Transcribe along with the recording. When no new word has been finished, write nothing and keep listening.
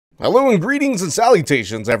Hello and greetings and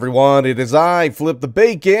salutations everyone, it is I, Flip the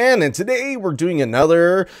Bacon, and today we're doing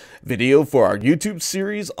another video for our YouTube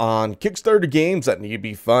series on Kickstarter games that need to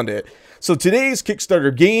be funded. So today's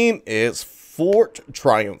Kickstarter game is Fort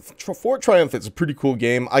Triumph. Fort Triumph is a pretty cool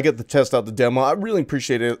game. I get to test out the demo. I really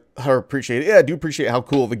appreciate it. Yeah, I do appreciate how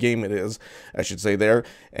cool of a game it is, I should say there.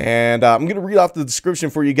 And I'm going to read off the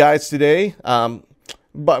description for you guys today.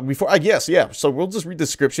 But before, so we'll just read the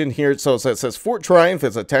description here. So it says Fort Triumph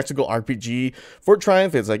is a tactical RPG. Fort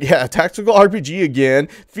Triumph is like, a tactical RPG again,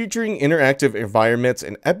 featuring interactive environments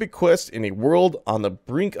and epic quests in a world on the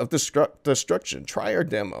brink of destruction. Try our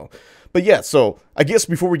demo. But yeah, so I guess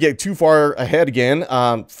before we get too far ahead again,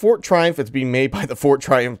 Fort Triumph is being made by the Fort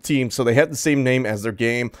Triumph team, so they have the same name as their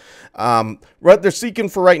game. What they're seeking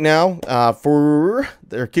for right now for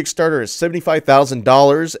their Kickstarter is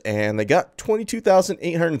 $75,000, and they got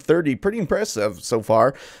 $22,830. Pretty impressive so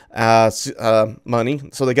far. Money.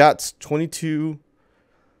 So they got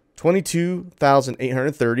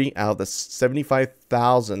 $22,830 out of the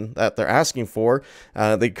 $75,000 that they're asking for.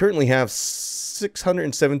 They currently have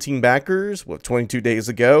 617 backers with 22 days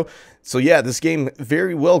ago. So yeah, this game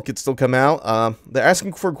very well could still come out. They're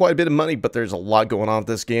asking for quite a bit of money, but there's a lot going on with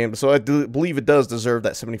this game, so I do believe it does deserve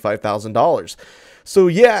that $75,000. So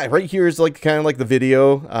yeah, right here is like kind of like the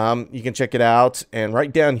video. You can check it out, and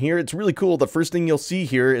right down here, it's really cool. The first thing you'll see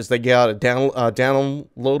here is they got a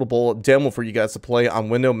downloadable demo for you guys to play on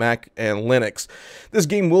Windows, Mac, and Linux. This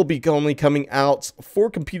game will be only coming out for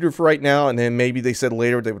computer for right now, and then maybe they said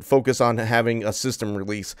later they would focus on having a system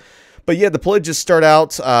release. But yeah, the pledges start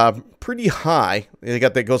out pretty high. They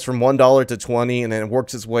got that goes from $1 to $20, and then it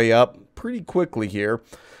works its way up pretty quickly here.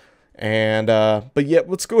 And but yeah,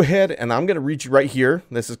 let's go ahead, and I'm gonna read you right here.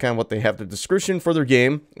 This is kind of what they have the description for their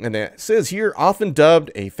game, and it says here, often dubbed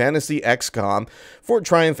a fantasy XCOM, Fort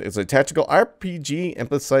Triumph is a tactical RPG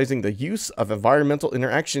emphasizing the use of environmental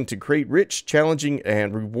interaction to create rich, challenging,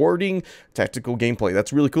 and rewarding tactical gameplay.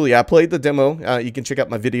 That's really cool. Yeah, I played the demo. You can check out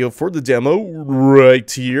my video for the demo right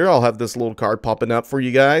here. I'll have this little card popping up for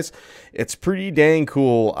you guys. It's pretty dang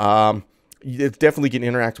cool. It definitely can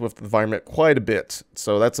interact with the environment quite a bit,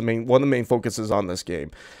 so that's the one of the main focuses on this game.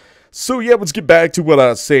 So yeah, let's get back to what I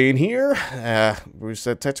was saying here. We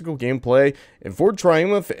said tactical gameplay. In Fort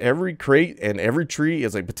Triumph, every crate and every tree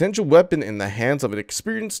is a potential weapon in the hands of an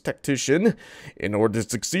experienced tactician. In order to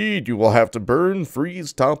succeed, you will have to burn,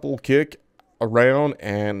 freeze, topple, kick around,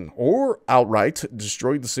 or outright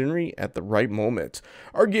destroy the scenery at the right moment.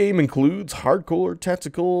 Our game includes hardcore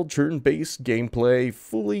tactical turn-based gameplay,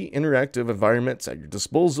 fully interactive environments at your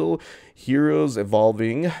disposal, heroes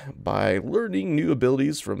evolving by learning new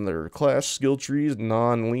abilities from their class skill trees,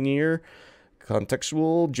 non-linear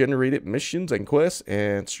contextual generated missions and quests,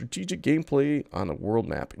 and strategic gameplay on a world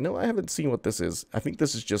map. No, I haven't seen what this is. I think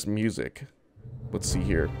this is just music. Let's see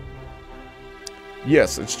here.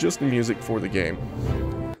 Yes, it's just the music for the game.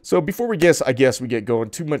 So before we get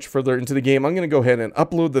going too much further into the game, I'm going to go ahead and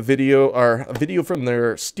upload the video, or a video from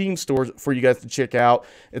their Steam store for you guys to check out.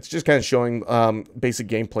 It's just kind of showing basic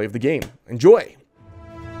gameplay of the game. Enjoy!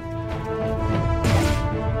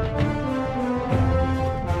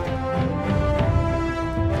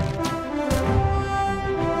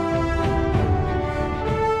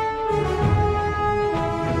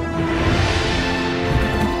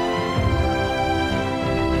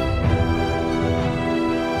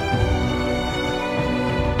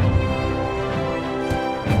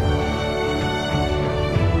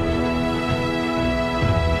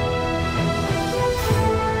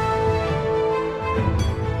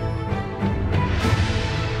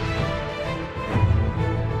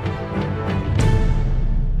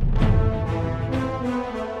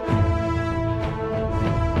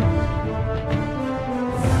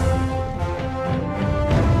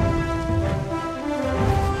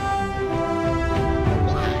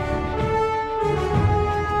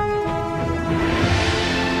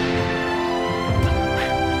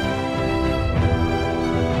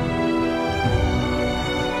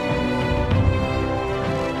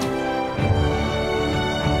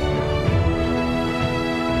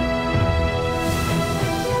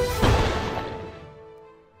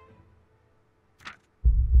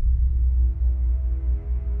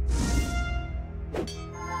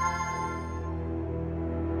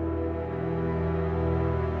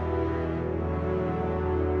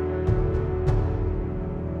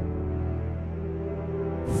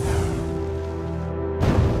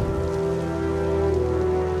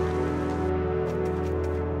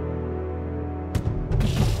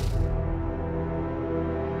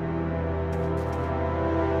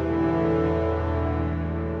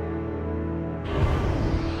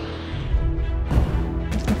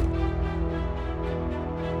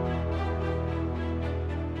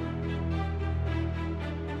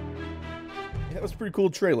 pretty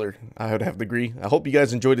cool trailer, I would have to agree. I hope you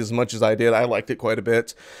guys enjoyed it as much as I did. I liked it quite a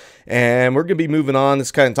bit. And we're going to be moving on.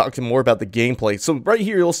 Let's kind of talk to more about the gameplay. So right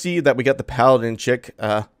here, you'll see that we got the paladin chick,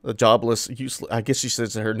 the jobless, useless, I guess she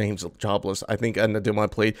says her name's jobless. I think in the demo I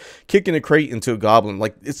played, kicking a crate into a goblin.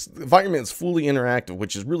 Like, its environment is fully interactive,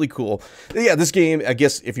 which is really cool. Yeah, this game, I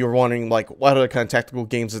guess if you're wondering, like, what other kind of tactical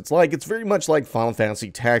games it's like, it's very much like Final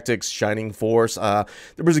Fantasy Tactics, Shining Force. There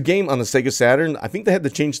was a game on the Sega Saturn. I think they had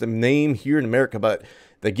to change the name here in America, but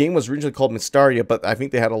the game was originally called Mystaria, but I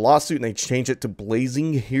think they had a lawsuit and they changed it to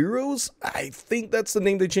Blazing Heroes. I think that's the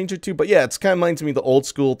name they changed it to. But yeah, it's kind of reminds me of the old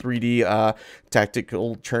school 3D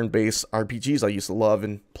tactical turn-based RPGs I used to love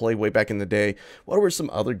and play way back in the day. What were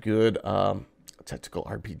some other good tactical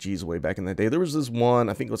RPGs way back in the day? There was this one,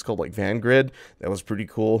 I think it was called like Vanguard. That was pretty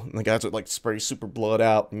cool. And the guys would like spray super blood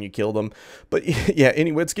out and you kill them. But yeah,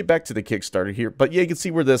 anyway, let's get back to the Kickstarter here. But yeah, you can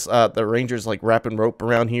see where this the Ranger's like wrapping rope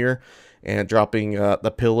around here and dropping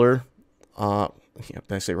the pillar, yeah, did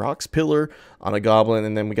I say rocks? Pillar on a goblin,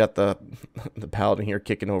 and then we got the paladin here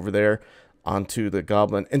kicking over there onto the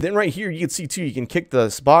goblin. And then right here, you can see too, you can kick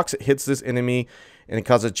this box, it hits this enemy, and it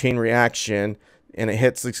causes a chain reaction, and it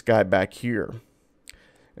hits this guy back here.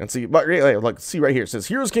 And see, but like, see right here, it says,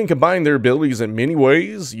 heroes can combine their abilities in many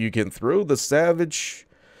ways. You can throw the savage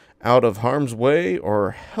out of harm's way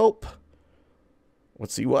or help.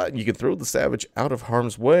 Let's see what. You can throw the savage out of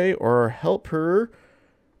harm's way or help her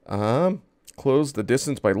close the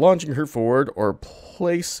distance by launching her forward or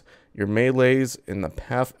place your melees in the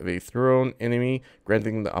path of a thrown enemy,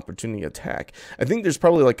 granting the opportunity to attack. I think there's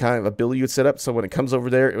probably like kind of ability you would set up so when it comes over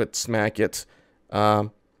there, it would smack it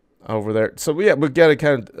over there. So yeah, we've got a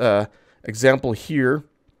kind of example here.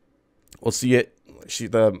 We'll see it.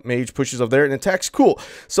 The mage pushes over there and attacks. Cool.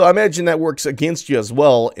 So I imagine that works against you as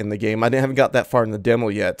well in the game. I haven't got that far in the demo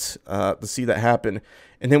yet to see that happen.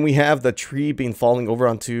 And then we have the tree being falling over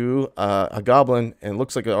onto a goblin, and it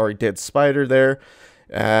looks like an already dead spider there.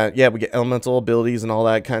 Yeah, we get elemental abilities and all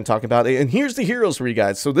that, kind of talking about it. And here's the heroes for you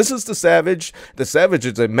guys. So this is the Savage. The Savage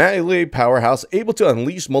is a melee powerhouse, able to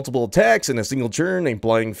unleash multiple attacks in a single turn, a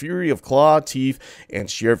blinding fury of claw, teeth, and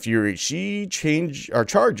sheer fury. She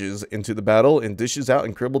charges into the battle and dishes out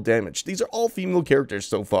incredible damage. These are all female characters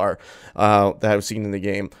so far that I've seen in the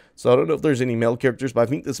game. So I don't know if there's any male characters, but I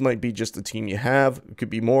think this might be just the team you have. It could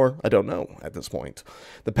be more. I don't know at this point.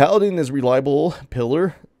 The Paladin is a reliable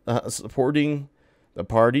pillar, supporting the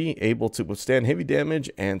party, able to withstand heavy damage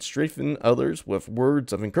and strengthen others with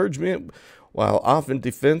words of encouragement. While often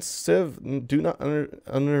defensive, do not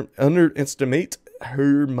underestimate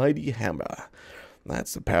her mighty hammer.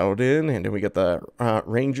 That's the Paladin. And then we got the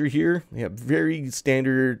Ranger here. We have very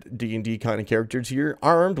standard D&D kind of characters here.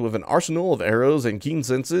 Armed with an arsenal of arrows and keen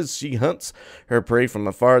senses, she hunts her prey from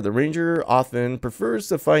afar. The Ranger often prefers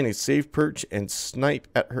to find a safe perch and snipe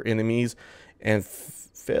at her enemies, and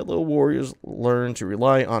fellow warriors learn to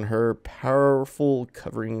rely on her powerful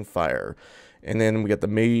covering fire. And then we got the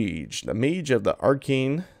Mage. The Mage of the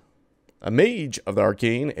Arcane. A Mage of the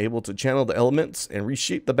Arcane, able to channel the elements and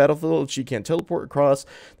reshape the battlefield. She can teleport across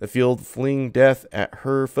the field, fleeing death at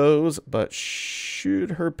her foes. But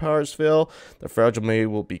should her powers fail, the fragile Mage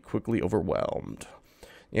will be quickly overwhelmed.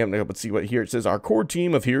 Yeah, let's see what here it says. Our core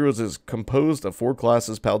team of heroes is composed of 4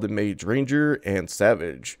 classes: Paladin, Mage, Ranger, and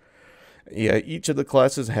Savage. Yeah, each of the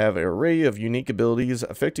classes have an array of unique abilities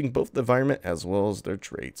affecting both the environment as well as their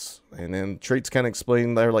traits. And then traits kind of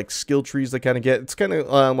explain their like skill trees they kind of get. It's kind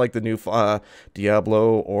of like the new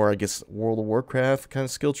Diablo or I guess World of Warcraft kind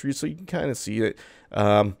of skill tree. So you can kind of see it.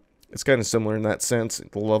 It's kind of similar in that sense,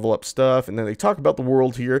 the level up stuff. And then they talk about the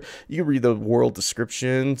world here. You can read the world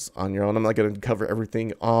descriptions on your own. I'm not going to cover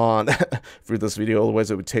everything on through this video,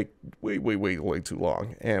 otherwise it would take way too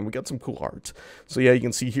long. And we got some cool art. So yeah, you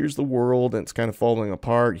can see here's the world, and it's kind of falling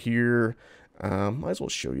apart here. Might as well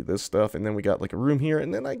show you this stuff. And then we got like a room here.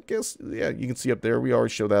 And then I guess, yeah, you can see up there, we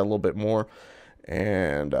always show that a little bit more.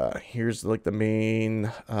 And here's like the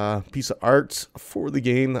main piece of art for the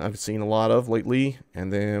game that I've seen a lot of lately.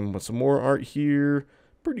 And then with some more art here,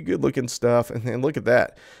 pretty good looking stuff. And then look at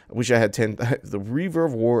that. I wish I had 10. The Reaver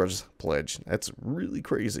of Wars pledge. That's really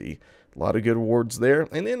crazy. A lot of good rewards there.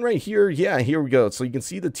 And then right here, yeah, here we go. So you can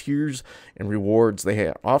see the tiers and rewards they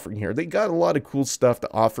have offering here. They got a lot of cool stuff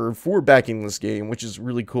to offer for backing this game, which is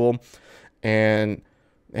really cool. And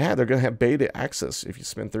yeah, they're going to have beta access if you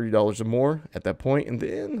spend $30 or more at that point. And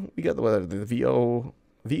then we got the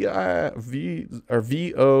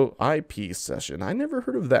VoIP session. I never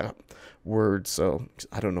heard of that word, so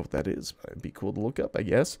I don't know what that is. It'd be cool to look up, I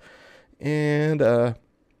guess. And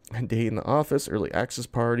A day in the office, early access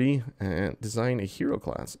party, and design a hero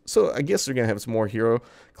class. So I guess they're going to have some more hero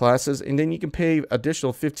classes, and then you can pay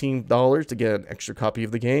additional $15 to get an extra copy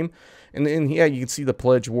of the game. And then, yeah, you can see the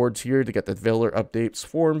pledge awards here to get the developer updates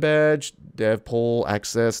forum badge, dev poll,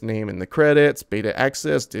 access, name in the credits, beta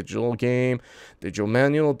access, digital game, digital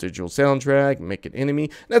manual, digital soundtrack, make an enemy.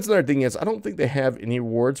 That's another thing is I don't think they have any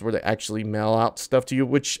awards where they actually mail out stuff to you,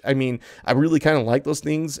 which, I mean, I really kind of like those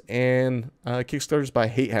things, and Kickstarters, but I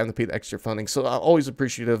hate having to pay the extra funding. So I'm always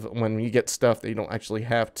appreciative when you get stuff that you don't actually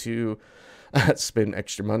have to spend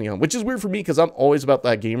extra money on, which is weird for me because I'm always about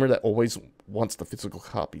that gamer that always wants the physical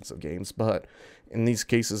copies of games. But in these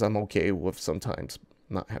cases, I'm okay with sometimes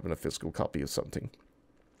not having a physical copy of something.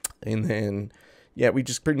 And then, yeah, we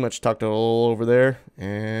just pretty much talked it all over there,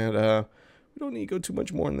 and we don't need to go too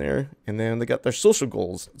much more in there. And then they got their social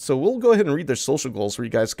goals. So we'll go ahead and read their social goals for you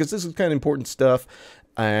guys because this is kind of important stuff,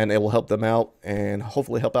 and it will help them out and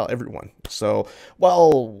hopefully help out everyone. So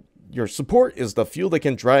while your support is the fuel that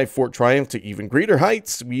can drive Fort Triumph to even greater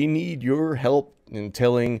heights, we need your help in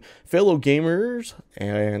telling fellow gamers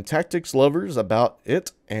and tactics lovers about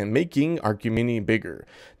it and making our community bigger.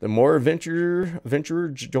 The more adventurer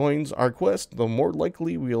joins our quest, the more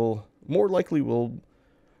likely we'll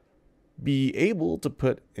be able to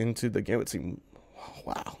put into the game. Let's see.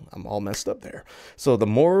 Wow, I'm all messed up there. So the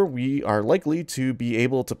more we are likely to be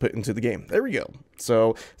able to put into the game. There we go.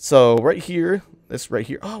 So right here, this right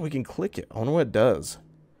here. Oh, we can click it. I don't know what it does.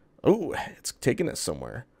 Oh, it's taking us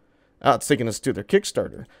somewhere. Oh, it's taking us to their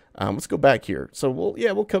Kickstarter. Let's go back here. So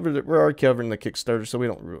we'll cover it. We're already covering the Kickstarter, so we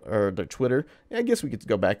don't, or the Twitter. Yeah, I guess we get to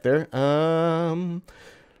go back there.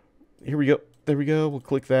 Here we go. There we go. We'll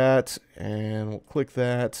click that, and we'll click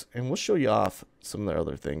that, and we'll show you off some of the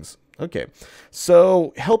other things. Okay,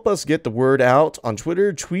 so help us get the word out on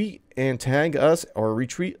Twitter. Tweet and tag us or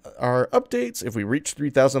retweet our updates. If we reach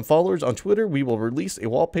 3,000 followers on Twitter, we will release a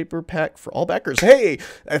wallpaper pack for all backers. Hey,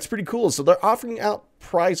 that's pretty cool. So they're offering out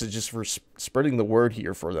prizes just for spreading the word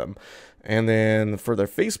here for them. And then for their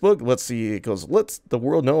Facebook, let's see, it goes, let the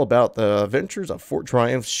world know about the adventures of Fort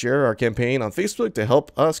Triumph. Share our campaign on Facebook to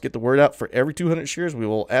help us get the word out. For every 200 shares, we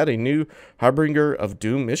will add a new Harbinger of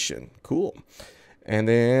Doom mission. Cool. And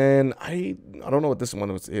then I don't know what this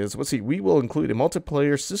one is. Let's see. We will include a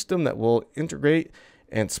multiplayer system that will integrate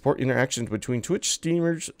and support interactions between Twitch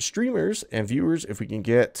streamers and viewers. If we can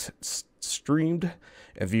get streamed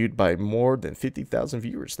and viewed by more than 50,000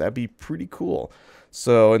 viewers, that'd be pretty cool.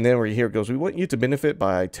 So, and then right here it goes, we want you to benefit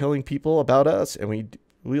by telling people about us, and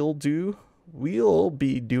we'll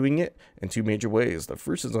be doing it in two major ways. The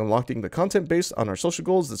first is unlocking the content based on our social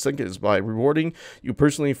goals. The second is by rewarding you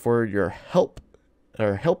personally for your help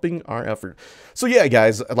or helping our effort. So yeah,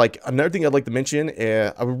 guys, like another thing I'd like to mention,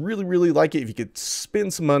 I would really like it if you could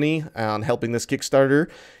spend some money on helping this Kickstarter.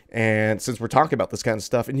 And since we're talking about this kind of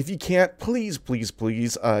stuff, and if you can't, please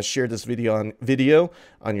share this video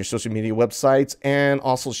on your social media websites, and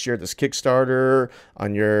also share this Kickstarter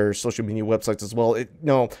on your social media websites as well.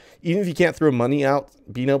 Even if you can't throw money out,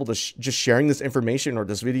 being able to just sharing this information or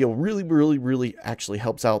this video really actually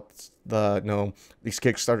helps out these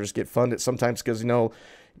Kickstarters get funded sometimes, because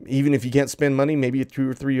even if you can't spend money, maybe 2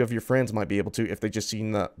 or 3 of your friends might be able to if they just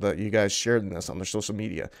seen that you guys shared this on their social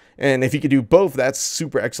media. And if you could do both, that's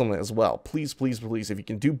super excellent as well. Please, if you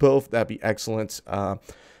can do both, that'd be excellent. But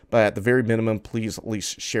at the very minimum, please at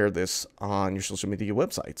least share this on your social media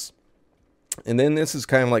websites. And then this is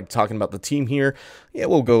kind of like talking about the team here. Yeah,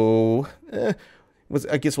 we'll go...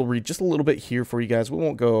 I guess we'll read just a little bit here for you guys. We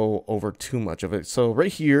won't go over too much of it. So right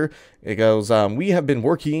here, it goes, we have been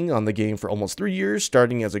working on the game for almost 3 years,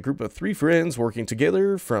 starting as a group of 3 friends working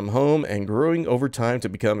together from home and growing over time to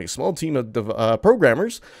become a small team of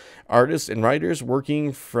programmers, artists, and writers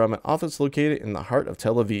working from an office located in the heart of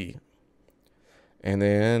Tel Aviv. And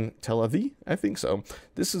then Tel Aviv? I think so.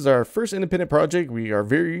 This is our first independent project. We are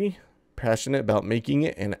very passionate about making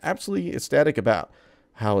it and absolutely ecstatic about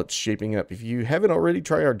how it's shaping up. If you haven't already,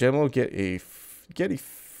 try our demo, get a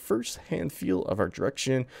first-hand feel of our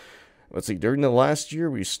direction. Let's see, during the last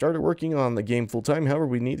year, we started working on the game full-time. However,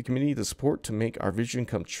 we need the community to support to make our vision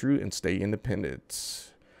come true and stay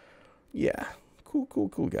independent. Yeah,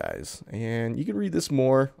 cool, guys. And you can read this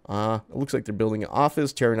more. It looks like they're building an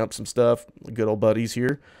office, tearing up some stuff. Good old buddies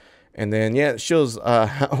here. And then, yeah, it shows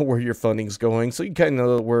where your funding's going. So you kind of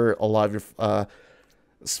know where a lot of your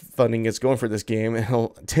funding is going for this game. And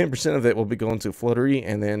 10% of it will be going to Fluttery,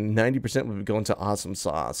 and then 90% will be going to Awesome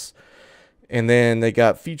Sauce. And then they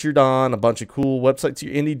got featured on a bunch of cool websites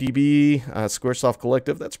here, IndieDB, Squaresoft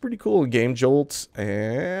Collective. That's pretty cool. Game Jolt.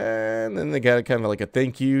 And then they got kind of like a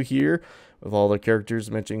thank you here with all the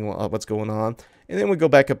characters mentioning what's going on. And then we go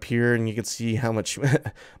back up here, and you can see how much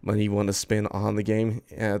money you want to spend on the game.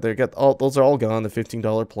 They got those are all gone. The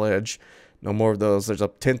 $15 pledge, no more of those. There's a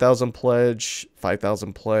 10,000 pledge,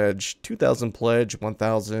 5,000 pledge, 2,000 pledge,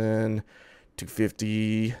 1,000,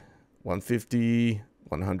 250, 150,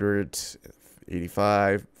 100,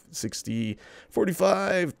 85, 60,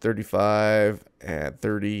 45, 35, and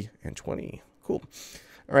 30, and 20. Cool.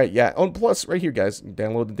 All right, yeah. Oh, plus right here, guys,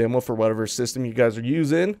 download the demo for whatever system you guys are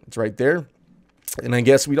using. It's right there. And I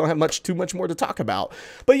guess we don't have too much more to talk about.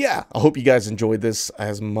 But yeah, I hope you guys enjoyed this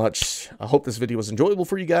as much. I hope this video was enjoyable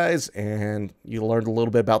for you guys, and you learned a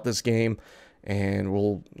little bit about this game. And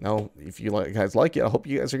we'll know if you guys like it. I hope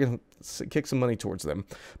you guys are going to kick some money towards them.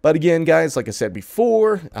 But again, guys, like I said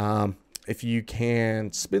before, if you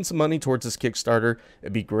can spend some money towards this Kickstarter,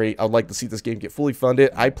 it'd be great. I'd like to see this game get fully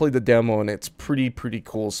funded. I played the demo, and it's pretty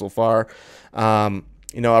cool so far.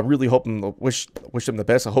 You know, I really hope them, wish them the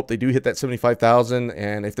best. I hope they do hit that 75,000,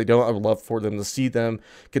 and if they don't, I would love for them to see them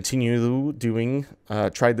continue doing,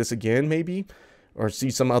 try this again maybe, or see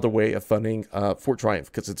some other way of funding Fort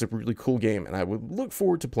Triumph, because it's a really cool game, and I would look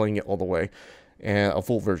forward to playing it all the way, and a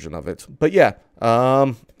full version of it. But yeah,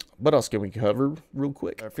 what else can we cover real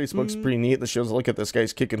quick? Our Facebook's pretty neat. This shows, look at this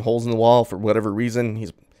guy's kicking holes in the wall for whatever reason.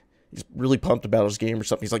 He's really pumped about his game or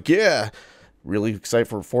something. He's like, yeah, really excited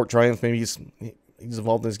for Fort Triumph. Maybe he's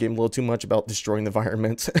involved in this game a little too much about destroying the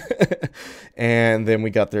environment. And then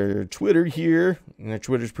we got their Twitter here, and their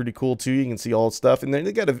Twitter's pretty cool too. You can see all the stuff, and then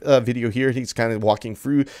they got a video here. He's kind of walking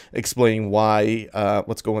through, explaining why,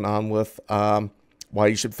 what's going on with why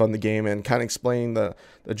you should fund the game, and kind of explain the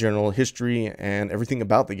general history and everything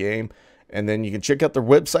about the game. And then you can check out their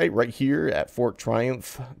website right here at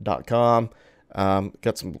forttriumph.com.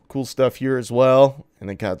 Got some cool stuff here as well, and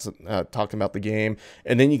they got some, talking about the game.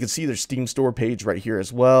 And then you can see their Steam store page right here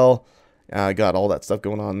as well. Got all that stuff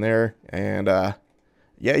going on there. And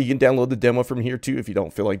yeah, you can download the demo from here too if you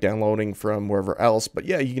don't feel like downloading from wherever else. But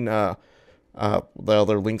yeah, you can the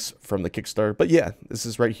other links from the Kickstarter. But yeah, this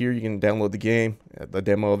is right here. You can download the game, the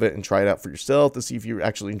demo of it, and try it out for yourself to see if you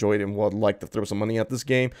actually enjoyed it and would like to throw some money at this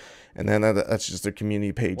game. And then that's just their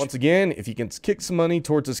community page. Once again, if you can kick some money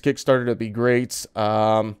towards this Kickstarter, that'd be great.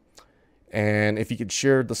 And if you could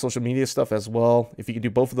share the social media stuff as well, if you could do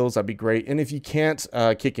both of those, that'd be great. And if you can't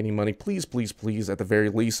kick any money, please, at the very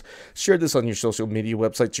least, share this on your social media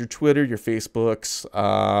websites, your Twitter, your Facebooks,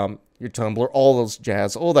 your Tumblr, all those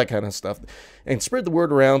jazz, all that kind of stuff. And spread the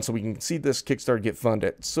word around so we can see this Kickstarter get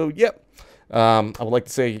funded. So, yep. I would like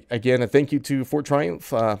to say, again, a thank you to Fort Triumph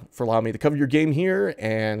for allowing me to cover your game here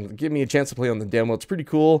and give me a chance to play on the demo. It's pretty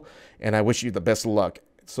cool, and I wish you the best of luck.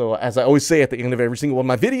 So, as I always say at the end of every single one of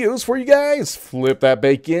my videos for you guys, flip that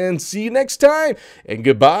bacon. See you next time, and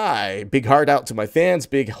goodbye. Big heart out to my fans.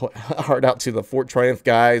 Big heart out to the Fort Triumph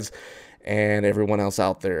guys and everyone else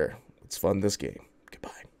out there. Let's fund this game.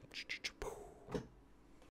 Goodbye.